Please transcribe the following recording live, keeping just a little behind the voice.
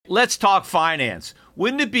Let's talk finance.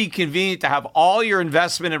 Wouldn't it be convenient to have all your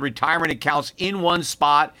investment and retirement accounts in one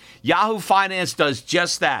spot? Yahoo Finance does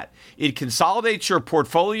just that. It consolidates your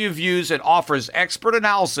portfolio views and offers expert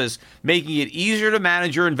analysis, making it easier to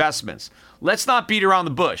manage your investments. Let's not beat around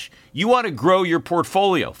the bush. You want to grow your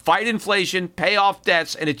portfolio, fight inflation, pay off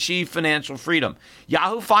debts, and achieve financial freedom.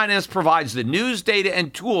 Yahoo Finance provides the news, data,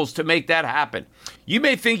 and tools to make that happen. You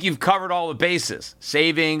may think you've covered all the bases: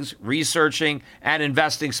 savings, researching, and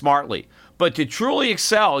investing smartly. But to truly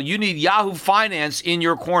excel, you need Yahoo Finance in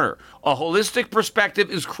your corner. A holistic perspective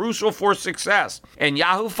is crucial for success, and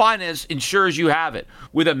Yahoo Finance ensures you have it.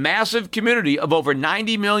 With a massive community of over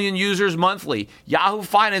 90 million users monthly, Yahoo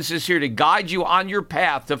Finance is here to guide you on your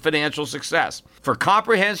path to financial success. For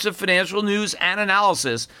comprehensive financial news and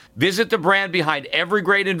analysis, visit the brand behind every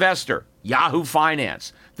great investor, Yahoo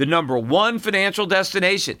Finance, the #1 financial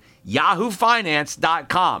destination,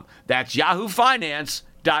 yahoofinance.com. That's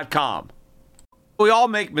yahoofinance.com. We all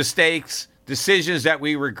make mistakes, decisions that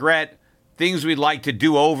we regret, things we'd like to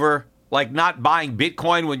do over, like not buying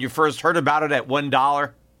Bitcoin when you first heard about it at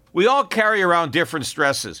 $1. We all carry around different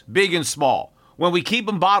stresses, big and small. When we keep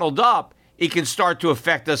them bottled up, it can start to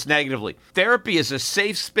affect us negatively. Therapy is a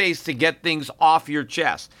safe space to get things off your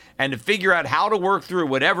chest and to figure out how to work through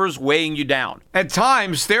whatever's weighing you down. At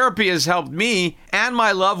times, therapy has helped me and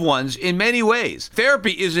my loved ones in many ways.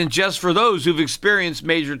 Therapy isn't just for those who've experienced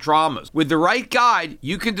major traumas. With the right guide,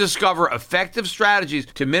 you can discover effective strategies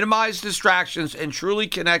to minimize distractions and truly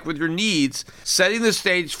connect with your needs, setting the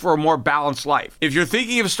stage for a more balanced life. If you're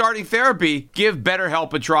thinking of starting therapy, give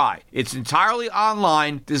BetterHelp a try. It's entirely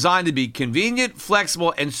online, designed to be convenient,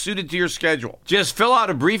 flexible, and suited to your schedule. Just fill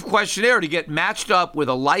out a brief questionnaire to get matched up with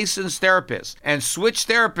a licensed therapist and switch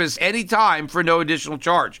therapists anytime for no additional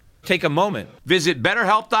charge. Take a moment. Visit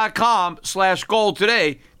BetterHelp.com/gold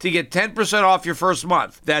today to get 10% off your first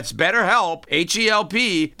month. That's BetterHelp,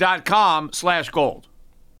 HELP.com/gold.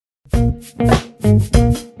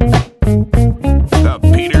 The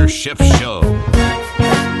Peter Schiff Show.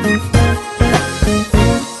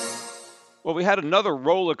 Well, we had another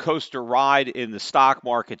roller coaster ride in the stock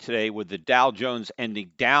market today with the Dow Jones ending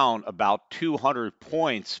down about 200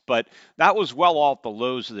 points, but that was well off the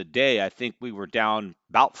lows of the day. I think we were down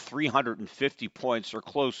about 350 points or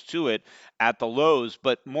close to it at the lows,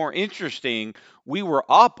 but more interesting, we were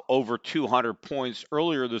up over 200 points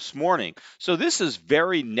earlier this morning. So this is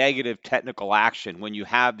very negative technical action when you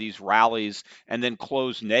have these rallies and then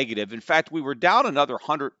close negative. In fact, we were down another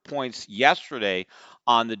 100 points yesterday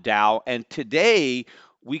on the Dow, and today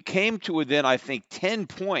we came to within, I think, 10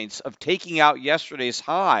 points of taking out yesterday's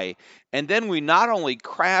high, and then we not only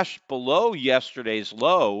crashed below yesterday's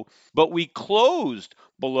low, but we closed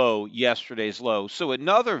below yesterday's low. So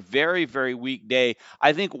another very, very weak day.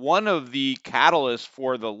 I think one of the catalysts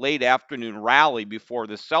for the late afternoon rally before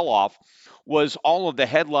the sell-off was all of the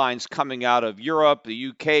headlines coming out of Europe, the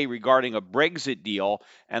UK regarding a Brexit deal,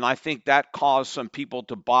 and I think that caused some people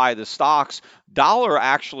to buy the stocks. Dollar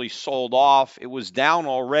actually sold off. It was down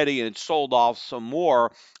already, and it sold off some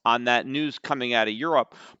more on that news coming out of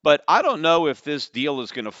Europe. But I don't know if this deal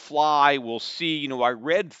is going to fly. We'll see. You know, I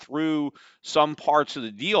read through some parts of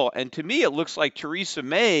the deal, and to me, it looks like Theresa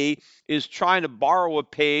May is trying to borrow a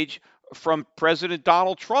page from President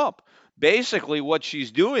Donald Trump. Basically, what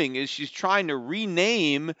she's doing is she's trying to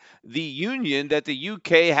rename the union that the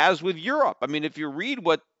UK has with Europe. I mean, if you read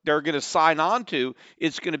what they're going to sign on to,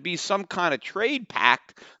 it's going to be some kind of trade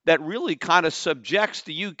pact that really kind of subjects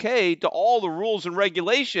the UK to all the rules and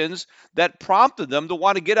regulations that prompted them to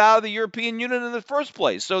want to get out of the European Union in the first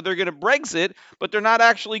place. So they're going to Brexit, but they're not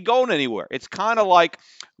actually going anywhere. It's kind of like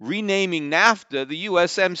renaming NAFTA the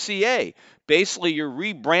USMCA. Basically, you're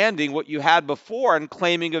rebranding what you had before and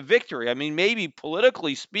claiming a victory. I mean, maybe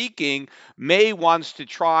politically speaking, May wants to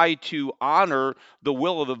try to honor the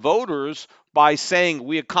will of the voters by saying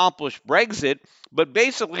we accomplished Brexit, but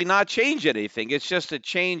basically not change anything. It's just a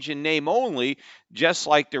change in name only, just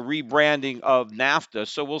like the rebranding of NAFTA.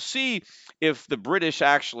 So we'll see if the British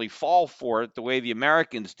actually fall for it the way the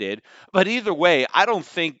Americans did. But either way, I don't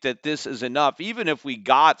think that this is enough. Even if we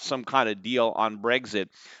got some kind of deal on Brexit,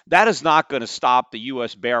 that is not going to stop the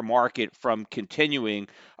U.S. bear market from continuing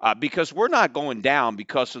because we're not going down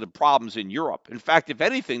because of the problems in Europe. In fact, if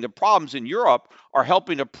anything, the problems in Europe are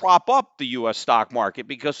helping to prop up the U.S. stock market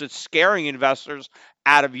because it's scaring investors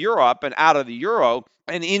out of Europe and out of the euro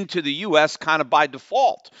and into the U.S. kind of by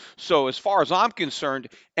default. So as far as I'm concerned,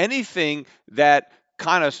 anything that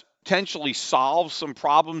kind of potentially solves some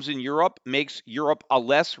problems in Europe, makes Europe a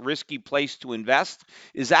less risky place to invest,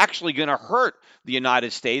 is actually going to hurt the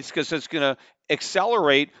United States because it's going to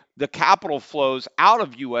accelerate the capital flows out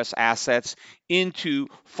of U.S. assets into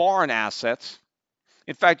foreign assets.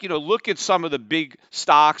 In fact, look at some of the big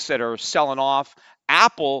stocks that are selling off.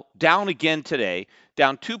 Apple down again today,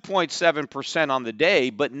 down 2.7% on the day,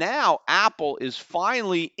 but now Apple is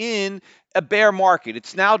finally in a bear market.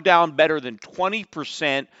 It's now down better than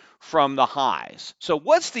 20% from the highs. So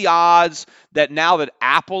what's the odds that now that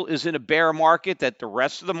Apple is in a bear market that the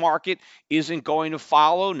rest of the market isn't going to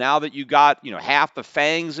follow? Now that you got, half the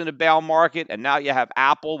fangs in a bear market, and now you have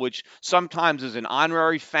Apple, which sometimes is an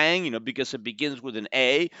honorary fang, because it begins with an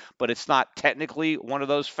A, but it's not technically one of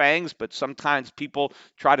those fangs. But sometimes people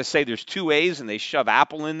try to say there's two A's and they shove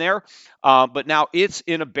Apple in there. But now it's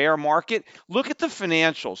in a bear market. Look at the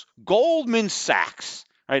financials. Goldman Sachs.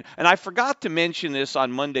 Right. And I forgot to mention this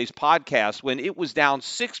on Monday's podcast when it was down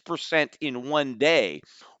 6% in one day.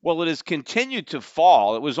 Well, it has continued to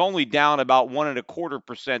fall. It was only down about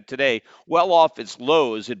 1.25% today, well off its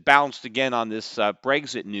lows. It bounced again on this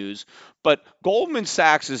Brexit news. But Goldman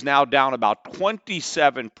Sachs is now down about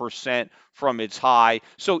 27% from its high.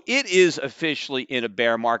 So it is officially in a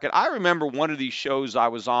bear market. I remember one of these shows I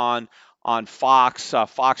was on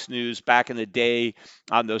Fox News back in the day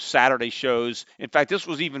on those Saturday shows. In fact, this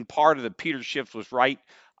was even part of the Peter Schiff was right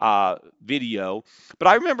video. But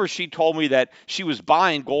I remember she told me that she was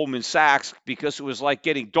buying Goldman Sachs because it was like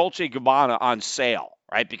getting Dolce & Gabbana on sale,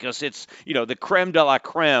 right? Because it's, the creme de la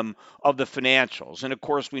creme of the financials. And of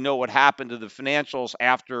course, we know what happened to the financials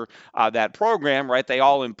after that program, right? They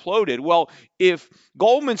all imploded. Well, if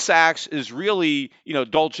Goldman Sachs is really,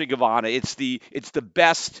 Dolce & Gabbana, it's the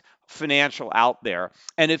best financial out there.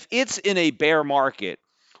 And if it's in a bear market,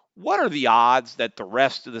 what are the odds that the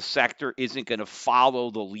rest of the sector isn't going to follow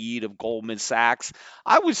the lead of Goldman Sachs?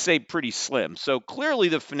 I would say pretty slim. So clearly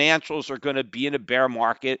the financials are going to be in a bear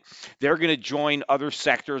market. They're going to join other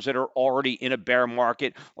sectors that are already in a bear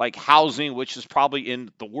market, like housing, which is probably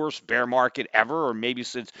in the worst bear market ever, or maybe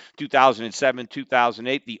since 2007,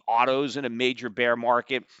 2008. The autos in a major bear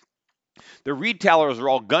market. The retailers are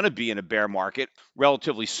all going to be in a bear market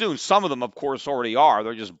relatively soon. Some of them, of course, already are.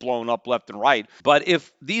 They're just blown up left and right. But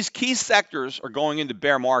if these key sectors are going into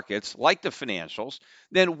bear markets, like the financials,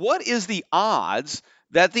 then what is the odds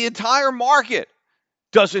that the entire market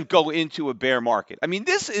doesn't go into a bear market? I mean,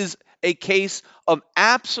 this is a case of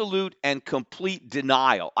absolute and complete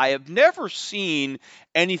denial. I have never seen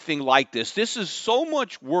anything like this. This is so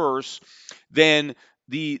much worse than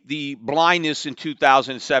the blindness in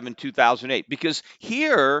 2007, 2008, because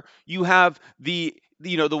here you have the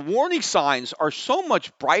warning signs are so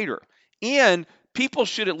much brighter, and people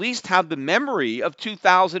should at least have the memory of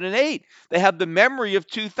 2008. They have the memory of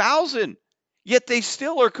 2000. Yet they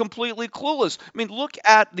still are completely clueless. I mean, look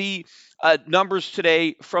at the numbers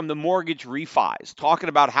today from the mortgage refis, talking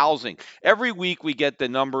about housing. Every week we get the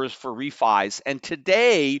numbers for refis, and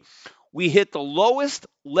today we hit the lowest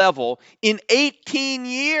level in 18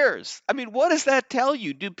 years. I mean, what does that tell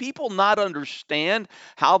you? Do people not understand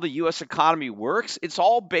how the U.S. economy works? It's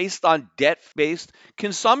all based on debt-based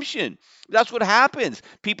consumption. That's what happens.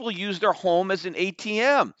 People use their home as an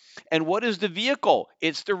ATM. And what is the vehicle?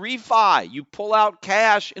 It's the refi. You pull out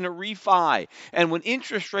cash in a refi. And when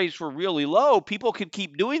interest rates were really low, people could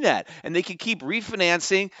keep doing that. And they could keep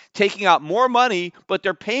refinancing, taking out more money, but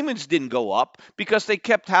their payments didn't go up because they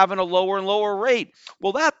kept having a lower and lower rate.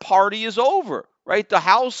 Well, that party is over, right? The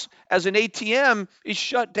house as an ATM is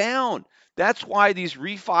shut down. That's why these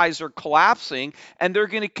refis are collapsing, and they're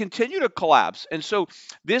going to continue to collapse. And so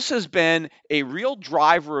this has been a real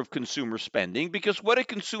driver of consumer spending, because what do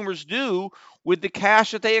consumers do with the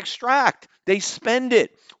cash that they extract? They spend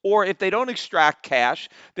it. Or if they don't extract cash,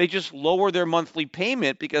 they just lower their monthly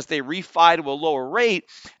payment because they refi to a lower rate,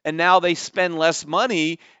 and now they spend less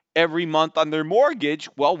money every month on their mortgage.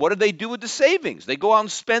 Well, what do they do with the savings? They go out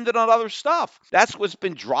and spend it on other stuff. That's what's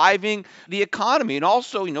been driving the economy. And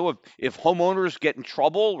also, if homeowners get in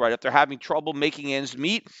trouble, right, if they're having trouble making ends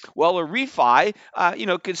meet, well, a refi,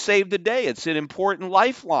 could save the day. It's an important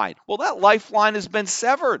lifeline. Well, that lifeline has been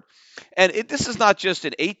severed. And this is not just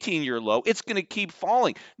an 18-year low. It's going to keep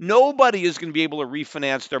falling. Nobody is going to be able to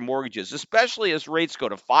refinance their mortgages, especially as rates go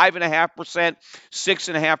to 5.5%,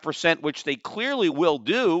 6.5%, which they clearly will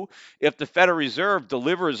do if the Federal Reserve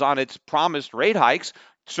delivers on its promised rate hikes.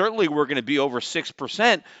 Certainly, we're going to be over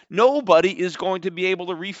 6%. Nobody is going to be able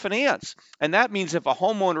to refinance. And that means if a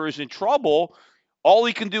homeowner is in trouble, all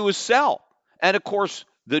he can do is sell. And of course,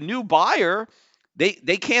 the new buyer,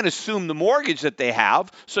 they can't assume the mortgage that they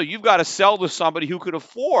have. So you've got to sell to somebody who could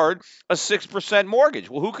afford a 6% mortgage.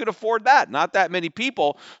 Well, who could afford that? Not that many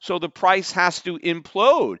people. So the price has to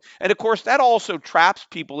implode. And of course, that also traps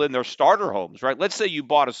people in their starter homes, right? Let's say you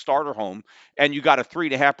bought a starter home and you got a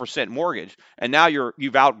 3.5% mortgage, and now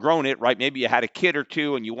you've outgrown it, right? Maybe you had a kid or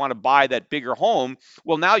two and you want to buy that bigger home.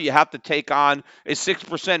 Well, now you have to take on a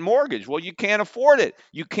 6% mortgage. Well, you can't afford it.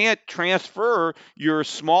 You can't transfer your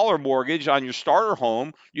smaller mortgage on your starter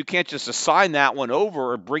home. You can't just assign that one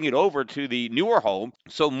over or bring it over to the newer home.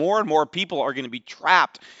 So more and more people are going to be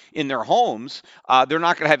trapped in their homes. They're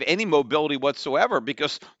not going to have any mobility whatsoever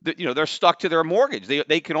because they're stuck to their mortgage.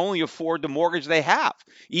 They can only afford the mortgage they have.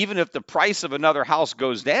 Even if the price of another house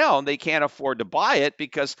goes down, they can't afford to buy it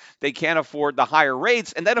because they can't afford the higher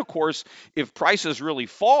rates. And then, of course, if prices really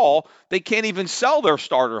fall, they can't even sell their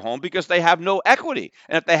starter home because they have no equity.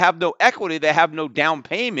 And if they have no equity, they have no down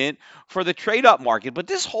payment for the trade up market. But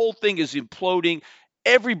this whole thing is imploding.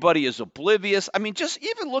 Everybody is oblivious. I mean, just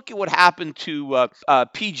even look at what happened to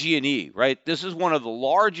PG&E, right? This is one of the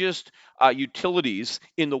largest utilities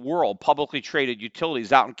in the world, publicly traded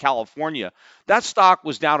utilities out in California. That stock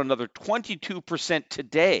was down another 22%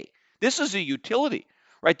 today. This is a utility,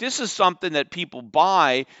 right? This is something that people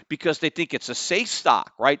buy because they think it's a safe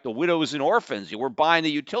stock, right? The widows and orphans, we're buying the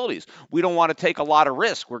utilities. We don't want to take a lot of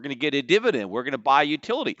risk. We're going to get a dividend. We're going to buy a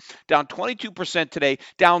utility. Down 22% today,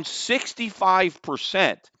 down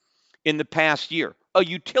 65% in the past year. A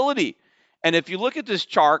utility. And if you look at this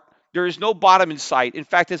chart, there is no bottom in sight. In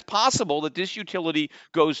fact, it's possible that this utility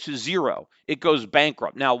goes to zero. It goes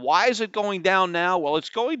bankrupt. Now, why is it going down now? Well, it's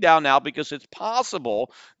going down now because it's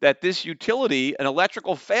possible that this utility, an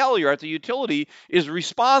electrical failure at the utility, is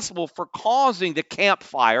responsible for causing the Camp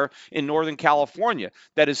Fire in Northern California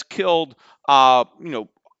that has killed, 30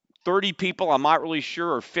 people. I'm not really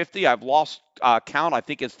sure, or 50. I've lost count. I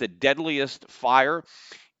think it's the deadliest fire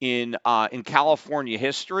in California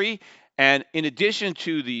history. And in addition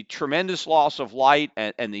to the tremendous loss of light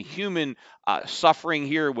and the human suffering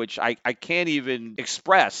here, which I can't even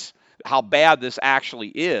express how bad this actually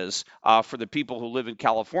is for the people who live in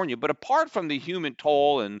California. But apart from the human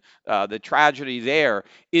toll and the tragedy there,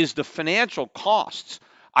 is the financial costs.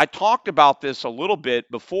 I talked about this a little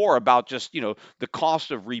bit before about just, the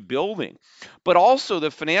cost of rebuilding, but also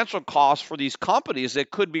the financial costs for these companies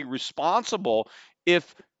that could be responsible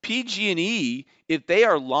if PG&E, if they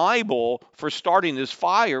are liable for starting this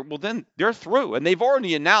fire, well, then they're through. And they've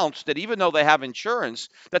already announced that even though they have insurance,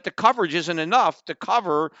 that the coverage isn't enough to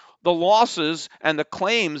cover the losses and the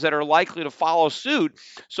claims that are likely to follow suit.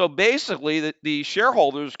 So basically, the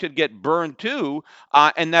shareholders could get burned too,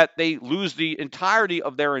 and that they lose the entirety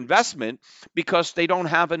of their investment because they don't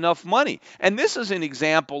have enough money. And this is an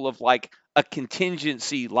example of like a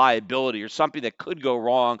contingency liability or something that could go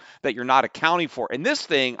wrong that you're not accounting for. And this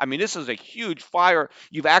thing, I mean, this is a huge fire.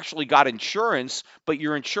 You've actually got insurance, but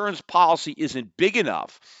your insurance policy isn't big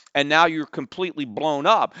enough. And now you're completely blown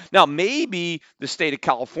up. Now, maybe the state of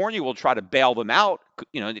California will try to bail them out,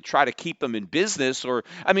 to try to keep them in business. Or,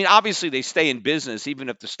 I mean, obviously they stay in business even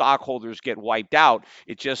if the stockholders get wiped out.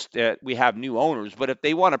 It's just we have new owners. But if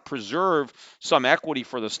they want to preserve some equity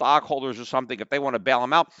for the stockholders or something, if they want to bail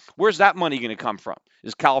them out, where's that money going to come from?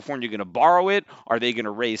 Is California going to borrow it? Are they going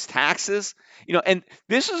to raise taxes? And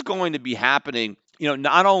this is going to be happening,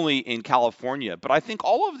 not only in California, but I think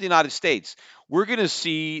all over the United States. We're going to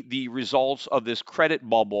see the results of this credit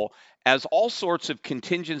bubble as all sorts of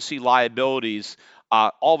contingency liabilities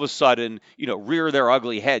all of a sudden, rear their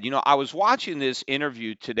ugly head. I was watching this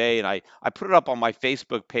interview today, and I put it up on my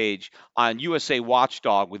Facebook page on USA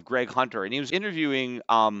Watchdog with Greg Hunter, and he was interviewing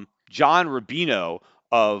John Rubino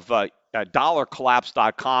of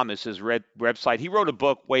dollarcollapse.com is his website. He wrote a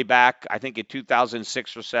book way back, I think in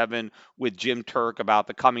 2006 or 7, with Jim Turk about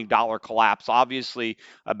the coming dollar collapse. Obviously,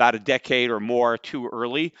 about a decade or more too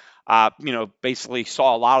early. Basically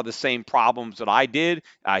saw a lot of the same problems that I did.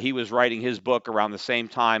 He was writing his book around the same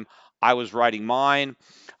time I was writing mine.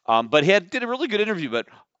 But he did a really good interview. But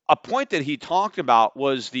a point that he talked about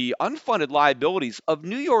was the unfunded liabilities of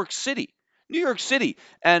New York City. New York City.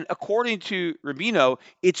 And according to Rubino,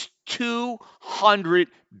 it's $200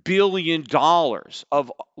 billion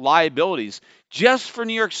of liabilities just for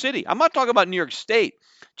New York City. I'm not talking about New York State,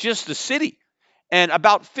 just the city. And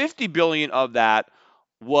about 50 billion of that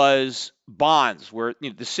was bonds, where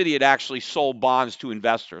the city had actually sold bonds to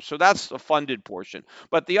investors. So that's a funded portion.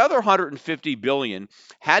 But the other 150 billion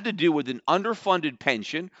had to do with an underfunded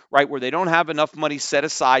pension, right, where they don't have enough money set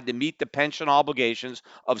aside to meet the pension obligations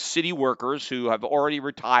of city workers who have already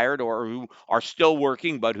retired or who are still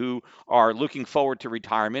working but who are looking forward to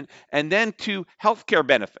retirement, and then to healthcare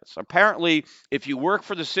benefits. Apparently, if you work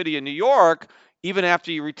for the city of New York, even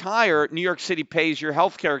after you retire, New York City pays your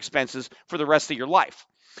healthcare expenses for the rest of your life.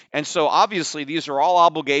 And so obviously, these are all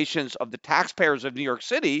obligations of the taxpayers of New York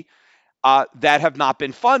City that have not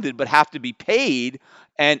been funded but have to be paid.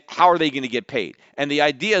 And how are they going to get paid? And the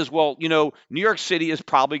idea is, well, New York City is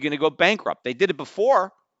probably going to go bankrupt. They did it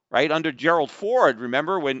before, right? Under Gerald Ford,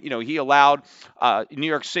 remember when he allowed New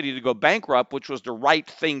York City to go bankrupt, which was the right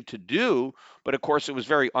thing to do. But of course, it was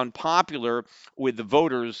very unpopular with the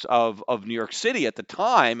voters of New York City at the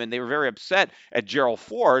time, and they were very upset at Gerald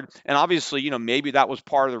Ford. And obviously, maybe that was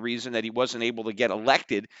part of the reason that he wasn't able to get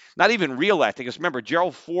elected, not even reelected. Because remember,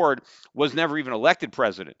 Gerald Ford was never even elected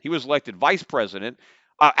president. He was elected vice president.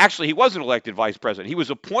 Actually, he wasn't elected vice president. He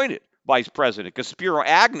was appointed vice president because Spiro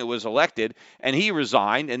Agnew was elected and he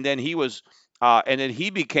resigned, and then he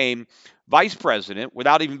became vice president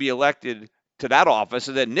without even being elected to that office,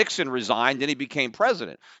 and then Nixon resigned and he became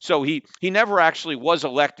president. So he never actually was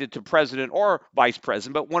elected to president or vice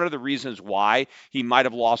president. But one of the reasons why he might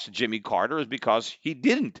have lost to Jimmy Carter is because he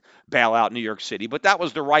didn't bail out New York City. But that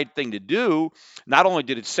was the right thing to do. Not only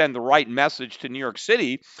did it send the right message to New York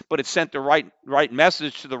City, but it sent the right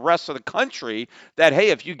message to the rest of the country that,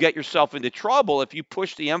 hey, if you get yourself into trouble, if you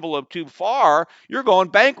push the envelope too far, you're going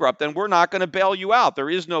bankrupt and we're not going to bail you out.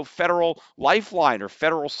 There is no federal lifeline or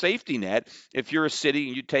federal safety net if you're a city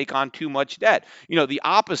and you take on too much debt. The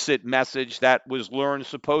opposite message that was learned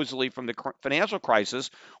supposedly from the financial crisis,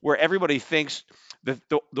 where everybody thinks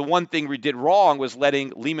the one thing we did wrong was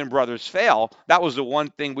letting Lehman Brothers fail. That was the one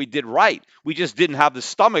thing we did right. We just didn't have the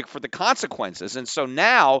stomach for the consequences. And so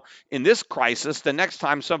now in this crisis, the next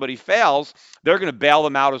time somebody fails, they're going to bail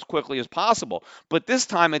them out as quickly as possible. But this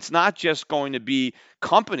time, it's not just going to be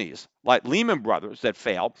companies like Lehman Brothers that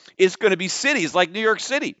fail. It's going to be cities like New York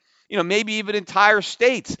City, maybe even entire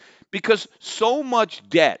states, because so much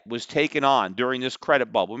debt was taken on during this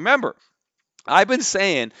credit bubble. Remember, I've been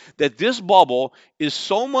saying that this bubble is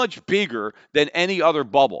so much bigger than any other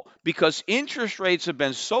bubble because interest rates have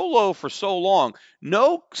been so low for so long.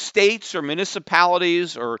 No states or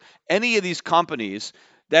municipalities or any of these companies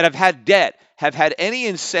that have had debt have had any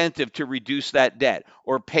incentive to reduce that debt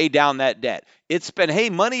or pay down that debt. It's been, hey,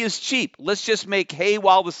 money is cheap. Let's just make hay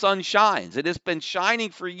while the sun shines. It has been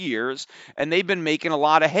shining for years, and they've been making a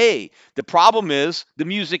lot of hay. The problem is the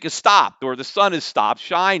music has stopped or the sun has stopped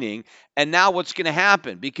shining. And now what's going to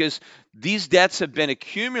happen? Because these debts have been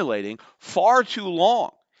accumulating far too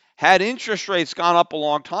long. Had interest rates gone up a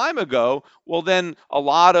long time ago, well, then a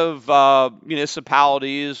lot of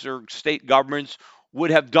municipalities or state governments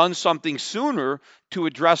would have done something sooner to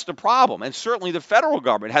address the problem. And certainly the federal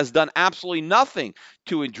government has done absolutely nothing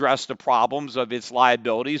to address the problems of its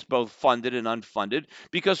liabilities, both funded and unfunded,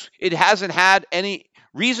 because it hasn't had any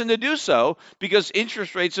reason to do so because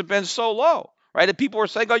interest rates have been so low. Right? And people were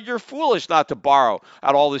saying, oh, you're foolish not to borrow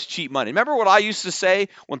out all this cheap money. Remember what I used to say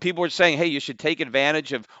when people were saying, hey, you should take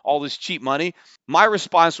advantage of all this cheap money? My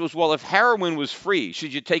response was, well, if heroin was free,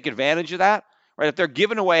 should you take advantage of that? Right? If they're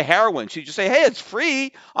giving away heroin, should you say, hey, it's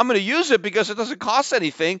free. I'm going to use it because it doesn't cost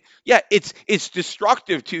anything. Yeah, it's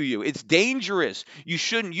destructive to you. It's dangerous. You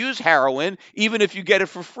shouldn't use heroin even if you get it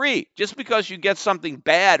for free. Just because you get something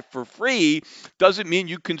bad for free doesn't mean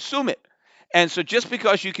you consume it. And so just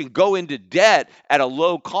because you can go into debt at a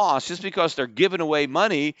low cost, just because they're giving away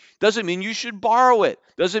money, doesn't mean you should borrow it.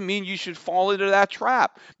 Doesn't mean you should fall into that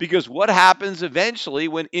trap. Because what happens eventually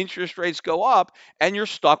when interest rates go up and you're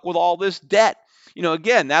stuck with all this debt?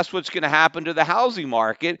 Again, that's what's going to happen to the housing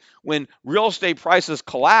market when real estate prices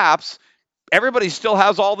collapse. Everybody still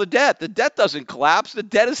has all the debt. The debt doesn't collapse. The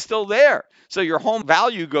debt is still there. So your home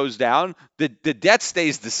value goes down. The debt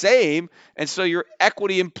stays the same. And so your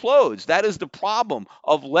equity implodes. That is the problem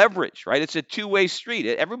of leverage, right? It's a two-way street.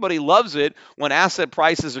 Everybody loves it when asset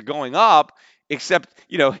prices are going up, except,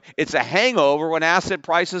 it's a hangover when asset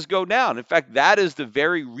prices go down. In fact, that is the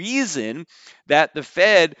very reason that the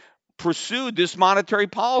Fed pursued this monetary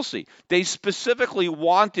policy. They specifically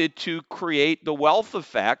wanted to create the wealth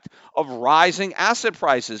effect of rising asset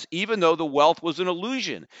prices, even though the wealth was an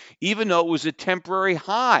illusion, even though it was a temporary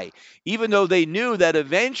high, even though they knew that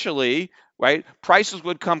eventually right? Prices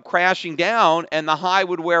would come crashing down and the high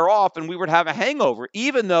would wear off and we would have a hangover,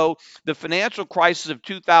 even though the financial crisis of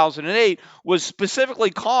 2008 was specifically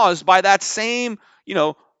caused by that same,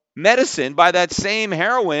 medicine, by that same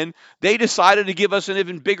heroin. They decided to give us an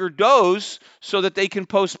even bigger dose so that they can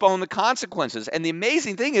postpone the consequences. And the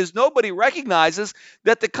amazing thing is nobody recognizes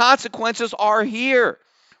that the consequences are here,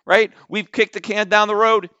 right? We've kicked the can down the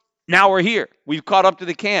road. Now we're here. We've caught up to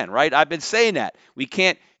the can, right? I've been saying that. We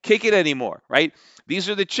can't kick it anymore, right? These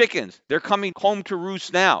are the chickens. They're coming home to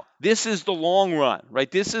roost now. This is the long run, right?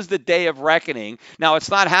 This is the day of reckoning. Now, it's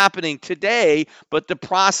not happening today, but the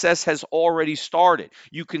process has already started.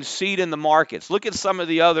 You can see it in the markets. Look at some of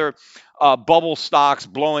the other bubble stocks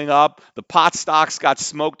blowing up. The pot stocks got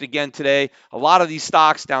smoked again today. A lot of these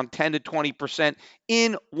stocks down 10 to 20%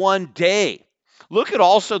 in one day. Look at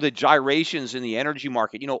also the gyrations in the energy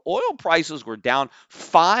market. Oil prices were down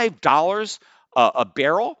 $5 a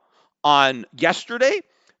barrel on yesterday.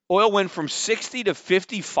 Oil went from 60 to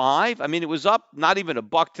 55. I mean, it was up not even a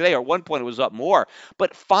buck today, or at one point it was up more,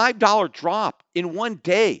 but $5 drop in one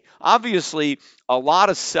day. Obviously, a lot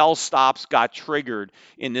of sell stops got triggered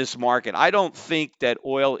in this market. I don't think that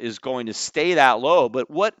oil is going to stay that low, but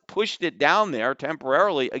what pushed it down there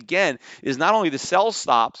temporarily, again, is not only the sell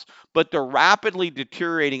stops, but the rapidly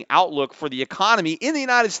deteriorating outlook for the economy in the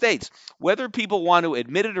United States. Whether people want to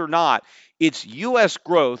admit it or not, it's U.S.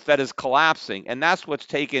 growth that is collapsing, and that's what's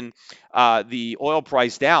taken the oil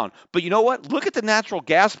price down. But you know what? Look at the natural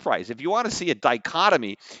gas price. If you want to see a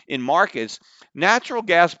dichotomy in markets, natural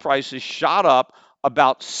gas prices shot up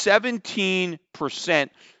about 17%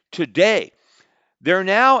 today. They're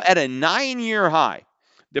now at a 9-year high.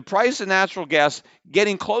 The price of natural gas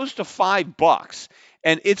getting close to $5,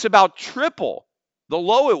 and it's about triple the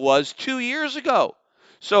low it was 2 years ago.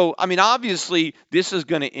 So, I mean, obviously, this is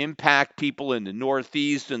going to impact people in the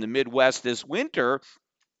Northeast and the Midwest this winter.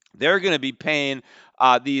 They're going to be paying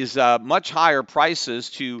these much higher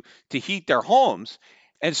prices to heat their homes.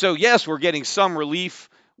 And so, yes, we're getting some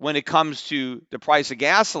relief when it comes to the price of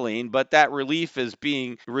gasoline, but that relief is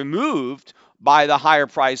being removed by the higher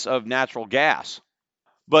price of natural gas.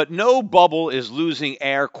 But no bubble is losing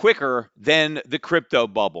air quicker than the crypto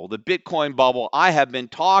bubble, the Bitcoin bubble. I have been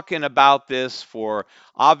talking about this for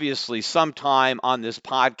obviously some time on this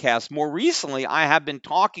podcast. More recently, I have been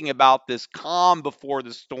talking about this calm before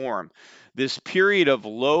the storm, this period of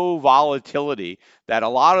low volatility that a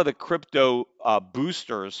lot of the crypto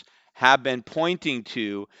boosters have been pointing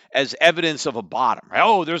to as evidence of a bottom. Right?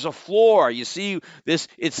 Oh, there's a floor. You see this,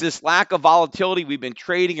 it's this lack of volatility. We've been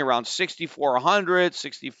trading around 6,400,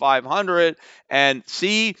 6,500, and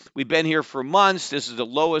see, we've been here for months. This is the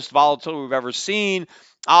lowest volatility we've ever seen.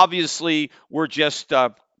 Obviously, we're just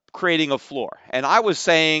creating a floor. And I was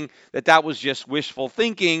saying that that was just wishful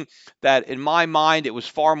thinking, that in my mind, it was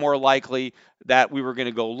far more likely that we were going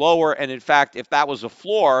to go lower. And in fact, if that was a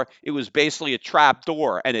floor, it was basically a trap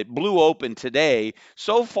door and it blew open today.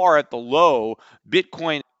 So far at the low,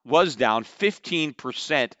 Bitcoin was down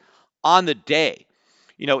 15% on the day.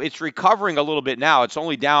 It's recovering a little bit now. It's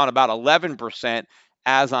only down about 11%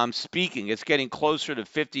 as I'm speaking. It's getting closer to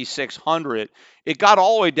 5,600. It got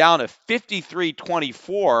all the way down to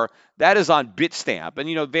 53.24. That is on Bitstamp.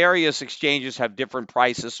 And, various exchanges have different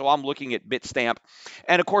prices. So I'm looking at Bitstamp.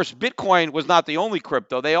 And of course, Bitcoin was not the only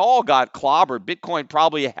crypto. They all got clobbered. Bitcoin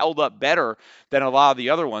probably held up better than a lot of the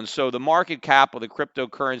other ones. So the market cap of the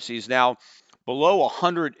cryptocurrencies now below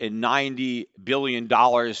 $190 billion,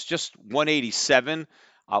 just 187.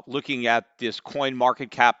 Looking at this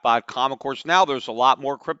coinmarketcap.com. Of course, now there's a lot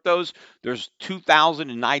more cryptos. There's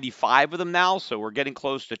 2,095 of them now, so we're getting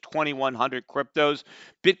close to 2,100 cryptos.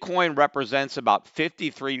 Bitcoin represents about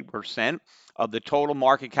 53% of the total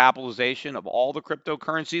market capitalization of all the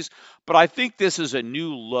cryptocurrencies. But I think this is a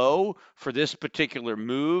new low for this particular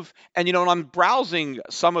move. And, when I'm browsing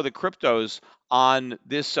some of the cryptos on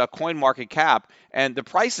this coin market cap, and the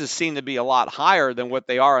prices seem to be a lot higher than what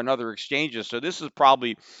they are on other exchanges. So this is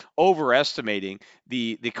probably overestimating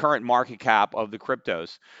the current market cap of the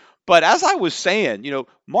cryptos. But as I was saying,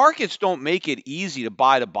 markets don't make it easy to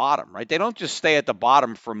buy the bottom, right? They don't just stay at the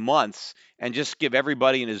bottom for months and just give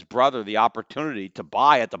everybody and his brother the opportunity to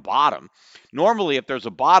buy at the bottom. Normally, if there's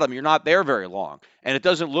a bottom, you're not there very long, and it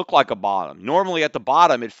doesn't look like a bottom. Normally, at the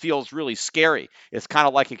bottom, it feels really scary. It's kind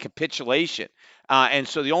of like a capitulation. And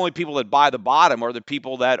so the only people that buy the bottom are the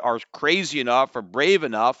people that are crazy enough or brave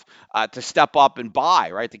enough to step up and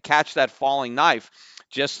buy, right, to catch that falling knife.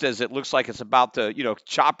 just as it looks like it's about to,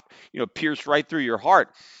 chop, pierce right through your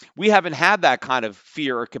heart. We haven't had that kind of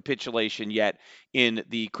fear or capitulation yet in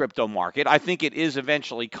the crypto market. I think it is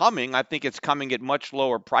eventually coming. I think it's coming at much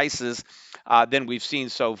lower prices than we've seen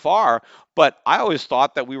so far. But I always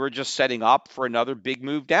thought that we were just setting up for another big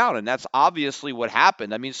move down. And that's obviously what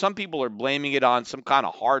happened. I mean, some people are blaming it on some kind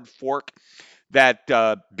of hard fork that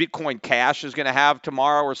Bitcoin Cash is going to have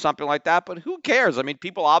tomorrow or something like that. But who cares? I mean,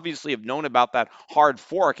 people obviously have known about that hard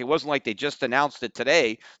fork. It wasn't like they just announced it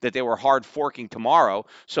today that they were hard forking tomorrow.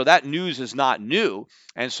 So that news is not new.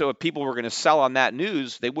 And so if people were going to sell on that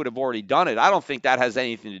news, they would have already done it. I don't think that has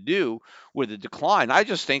anything to do with the decline. I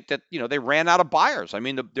just think that, they ran out of buyers. I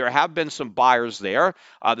mean, there have been some buyers there.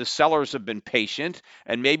 The sellers have been patient,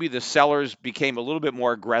 and maybe the sellers became a little bit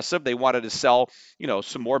more aggressive. They wanted to sell,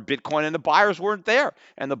 some more Bitcoin, and the buyers weren't there.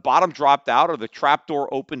 And the bottom dropped out, or the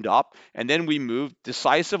trapdoor opened up, and then we moved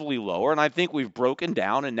decisively lower. And I think we've broken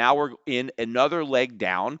down, and now we're in another leg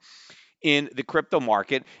down in the crypto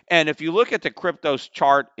market. And if you look at the crypto's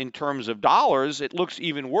chart in terms of dollars, it looks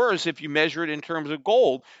even worse if you measure it in terms of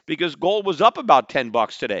gold, because gold was up about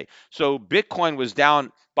 $10 today. So Bitcoin was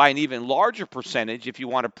down by an even larger percentage if you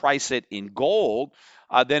want to price it in gold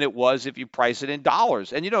than it was if you price it in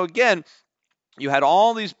dollars. And again, you had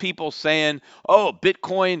all these people saying, "Oh,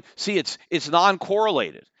 Bitcoin, see, it's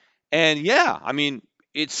non-correlated." And yeah, I mean,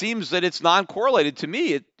 it seems that it's non-correlated to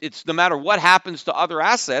me. It's no matter what happens to other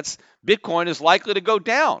assets, Bitcoin is likely to go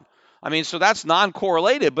down. I mean, so that's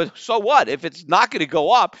non-correlated, but so what? If it's not going to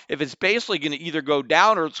go up, if it's basically going to either go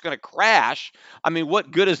down or it's going to crash, I mean, what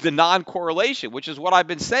good is the non-correlation, which is what I've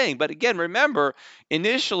been saying. But again, remember,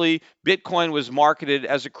 initially, Bitcoin was marketed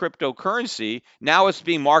as a cryptocurrency. Now it's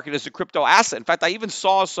being marketed as a crypto asset. In fact, I even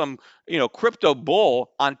saw some, crypto bull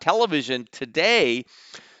on television today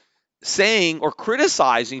saying or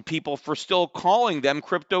criticizing people for still calling them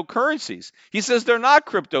cryptocurrencies. He says they're not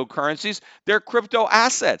cryptocurrencies, they're crypto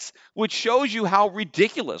assets, which shows you how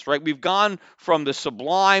ridiculous, right? We've gone from the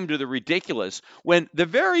sublime to the ridiculous when the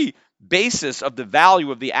very basis of the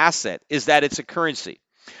value of the asset is that it's a currency.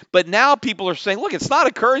 But now people are saying, look, it's not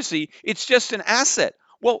a currency, it's just an asset.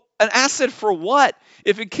 Well, an asset for what?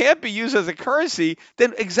 If it can't be used as a currency,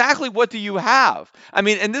 then exactly what do you have? I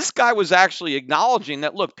mean, and this guy was actually acknowledging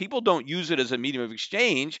that, look, people don't use it as a medium of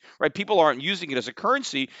exchange, right? People aren't using it as a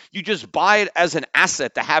currency. You just buy it as an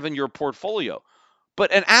asset to have in your portfolio.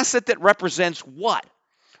 But an asset that represents what?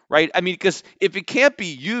 Right? I mean, because if it can't be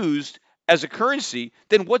used as a currency,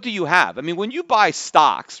 then what do you have? I mean, when you buy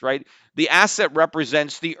stocks, right, the asset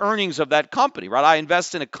represents the earnings of that company, right? I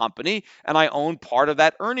invest in a company and I own part of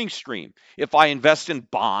that earning stream. If I invest in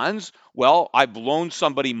bonds, well, I've loaned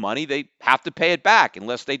somebody money, they have to pay it back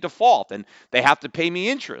unless they default, and they have to pay me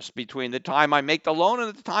interest between the time I make the loan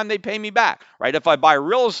and the time they pay me back, right? If I buy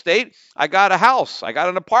real estate, I got a house, I got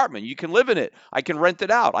an apartment, you can live in it, I can rent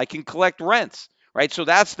it out, I can collect rents. Right? So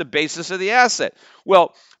that's the basis of the asset.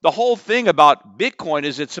 Well, the whole thing about Bitcoin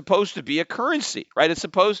is it's supposed to be a currency, right? It's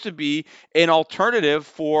supposed to be an alternative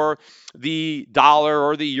for the dollar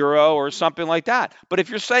or the euro or something like that. But if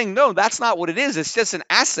you're saying, no, that's not what it is, it's just an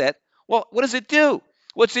asset, well, what does it do?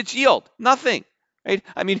 What's its yield? Nothing. Right?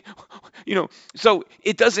 I mean, so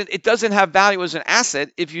it doesn't have value as an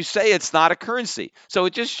asset if you say it's not a currency. So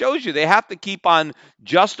it just shows you they have to keep on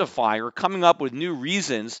justifying or coming up with new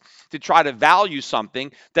reasons to try to value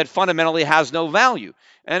something that fundamentally has no value.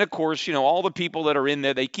 And of course, all the people that are in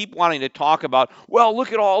there, they keep wanting to talk about, well,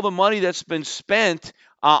 look at all the money that's been spent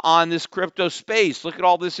on this crypto space. Look at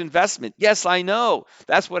all this investment. Yes, I know.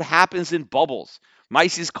 That's what happens in bubbles.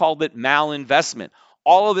 Mises called it malinvestment.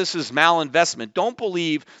 All of this is malinvestment. Don't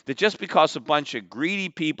believe that just because a bunch of greedy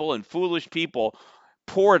people and foolish people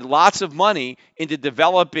poured lots of money into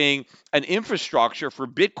developing an infrastructure for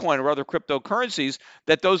Bitcoin or other cryptocurrencies,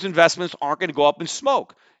 that those investments aren't going to go up in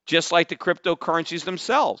smoke, just like the cryptocurrencies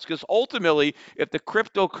themselves. Because ultimately, if the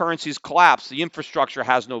cryptocurrencies collapse, the infrastructure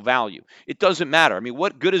has no value. It doesn't matter. I mean,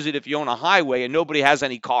 what good is it if you own a highway and nobody has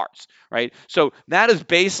any cars, right? So that is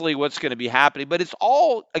basically what's going to be happening. But it's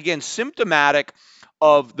all, again, symptomatic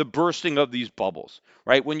of the bursting of these bubbles,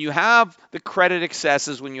 right? When you have the credit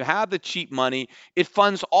excesses, when you have the cheap money, it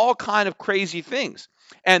funds all kind of crazy things.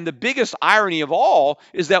 And the biggest irony of all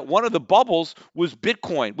is that one of the bubbles was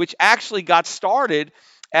Bitcoin, which actually got started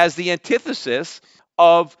as the antithesis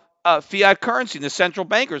of fiat currency, the central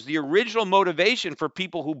bankers. The original motivation for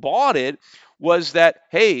people who bought it was that,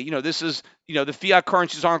 hey, this is, the fiat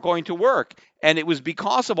currencies aren't going to work. And it was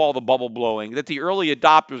because of all the bubble blowing that the early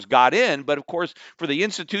adopters got in. But of course, for the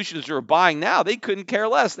institutions who are buying now, they couldn't care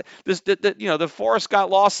less. The forest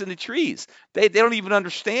got lost in the trees. They don't even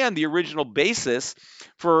understand the original basis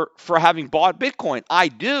for having bought Bitcoin. I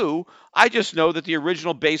do. I just know that the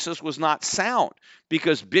original basis was not sound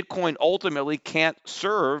because Bitcoin ultimately can't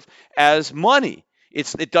serve as money.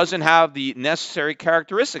 It doesn't have the necessary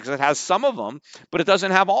characteristics. It has some of them, but it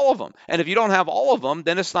doesn't have all of them. And if you don't have all of them,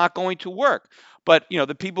 then it's not going to work. But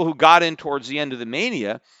the people who got in towards the end of the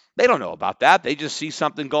mania, they don't know about that. They just see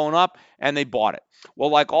something going up and they bought it. Well,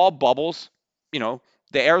 like all bubbles, the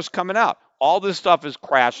air's coming out. All this stuff is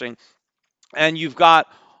crashing, and you've got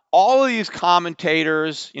all of these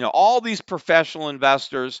commentators, all these professional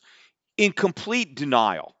investors in complete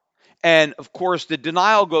denial. And of course, the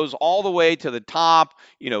denial goes all the way to the top.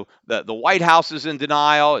 The White House is in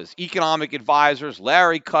denial. His economic advisors,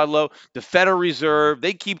 Larry Kudlow, the Federal Reserve,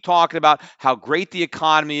 they keep talking about how great the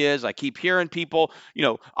economy is. I keep hearing people,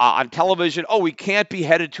 on television, oh, we can't be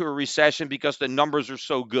headed to a recession because the numbers are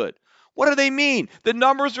so good. What do they mean? The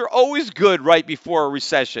numbers are always good right before a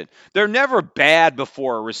recession. They're never bad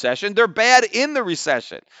before a recession. They're bad in the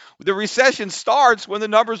recession. The recession starts when the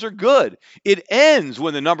numbers are good. It ends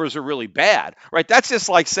when the numbers are really bad, right? That's just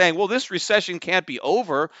like saying, well, this recession can't be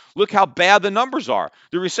over. Look how bad the numbers are.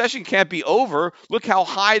 The recession can't be over. Look how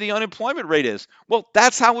high the unemployment rate is. Well,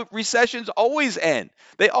 that's how recessions always end.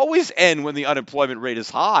 They always end when the unemployment rate is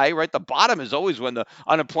high, right? The bottom is always when the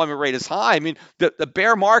unemployment rate is high. I mean, the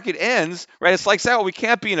bear market ends, right? It's like saying, oh, we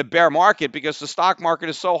can't be in a bear market because the stock market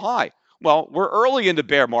is so high. Well, we're early in the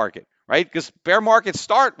bear market, right? Because bear markets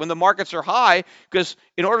start when the markets are high, because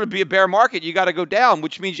in order to be a bear market, you got to go down,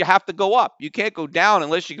 which means you have to go up. You can't go down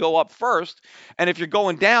unless you go up first. And if you're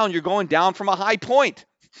going down from a high point.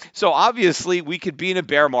 So obviously we could be in a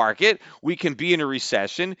bear market, we can be in a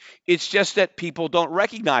recession. It's just that people don't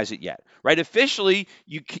recognize it yet, right? Officially,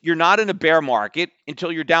 you're not in a bear market until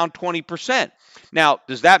you're down 20%. Now,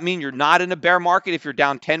 does that mean you're not in a bear market if you're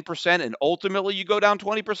down 10% and ultimately you go down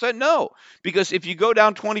 20%? No, because if you go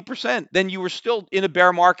down 20%, then you were still in a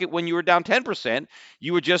bear market when you were down 10%.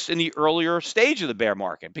 You were just in the earlier stage of the bear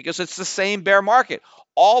market because it's the same bear market.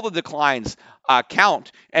 All the declines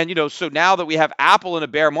count. And, so now that we have Apple in a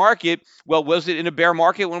bear market, well, was it in a bear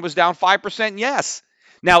market when it was down 5%? Yes.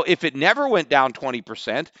 Now, if it never went down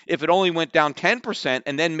 20%, if it only went down 10%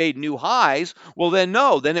 and then made new highs, well, then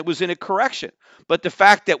no, then it was in a correction. But the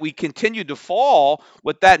fact that we continued to fall,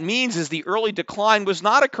 what that means is the early decline was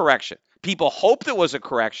not a correction. People hoped it was a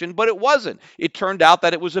correction, but it wasn't. It turned out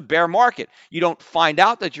that it was a bear market. You don't find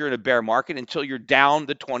out that you're in a bear market until you're down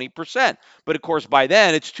the 20%. But of course, by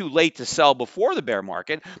then, it's too late to sell before the bear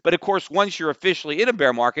market. But of course, once you're officially in a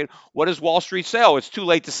bear market, what does Wall Street say? Oh, it's too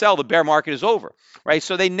late to sell. The bear market is over, right?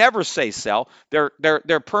 So they never say sell. They're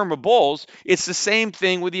perma bulls. It's the same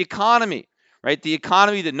thing with the economy. Right? The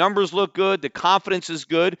economy, the numbers look good, the confidence is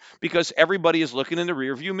good because everybody is looking in the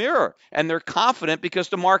rearview mirror. And they're confident because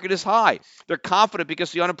the market is high. They're confident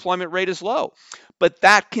because the unemployment rate is low. But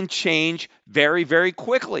that can change very, very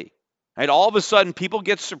quickly. Right? All of a sudden, people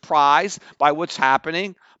get surprised by what's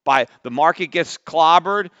happening, by the market gets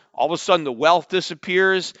clobbered. All of a sudden, the wealth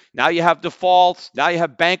disappears. Now you have defaults. Now you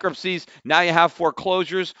have bankruptcies. Now you have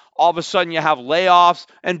foreclosures. All of a sudden, you have layoffs.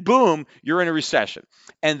 And boom, you're in a recession.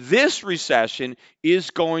 And this recession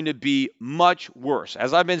is going to be much worse,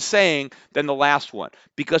 as I've been saying, than the last one,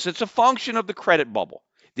 because it's a function of the credit bubble.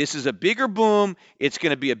 This is a bigger boom. It's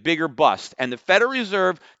going to be a bigger bust. And the Federal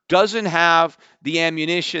Reserve doesn't have the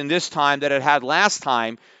ammunition this time that it had last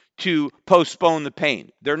time to postpone the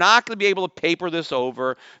pain. They're not going to be able to paper this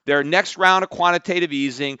over. Their next round of quantitative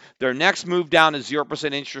easing, their next move down to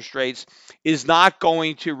 0% interest rates is not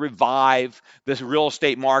going to revive this real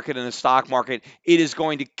estate market and the stock market. It is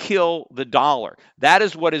going to kill the dollar. That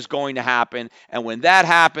is what is going to happen. And when that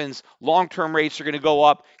happens, long-term rates are going to go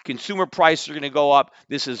up. Consumer prices are going to go up.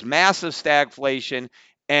 This is massive stagflation.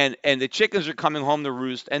 And the chickens are coming home to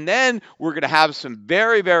roost. And then we're going to have some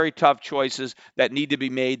very, very tough choices that need to be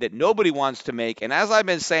made that nobody wants to make. And as I've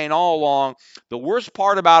been saying all along, the worst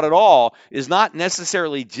part about it all is not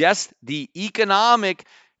necessarily just the economic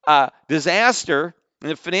disaster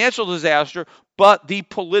and the financial disaster, but the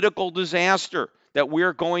political disaster that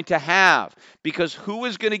we're going to have. Because who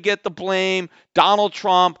is going to get the blame? Donald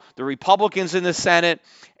Trump, the Republicans in the Senate,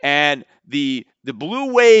 and the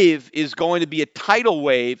blue wave is going to be a tidal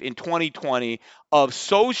wave in 2020 of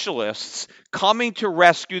socialists coming to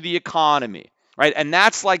rescue the economy, right? And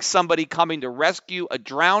that's like somebody coming to rescue a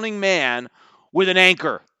drowning man with an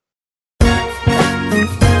anchor.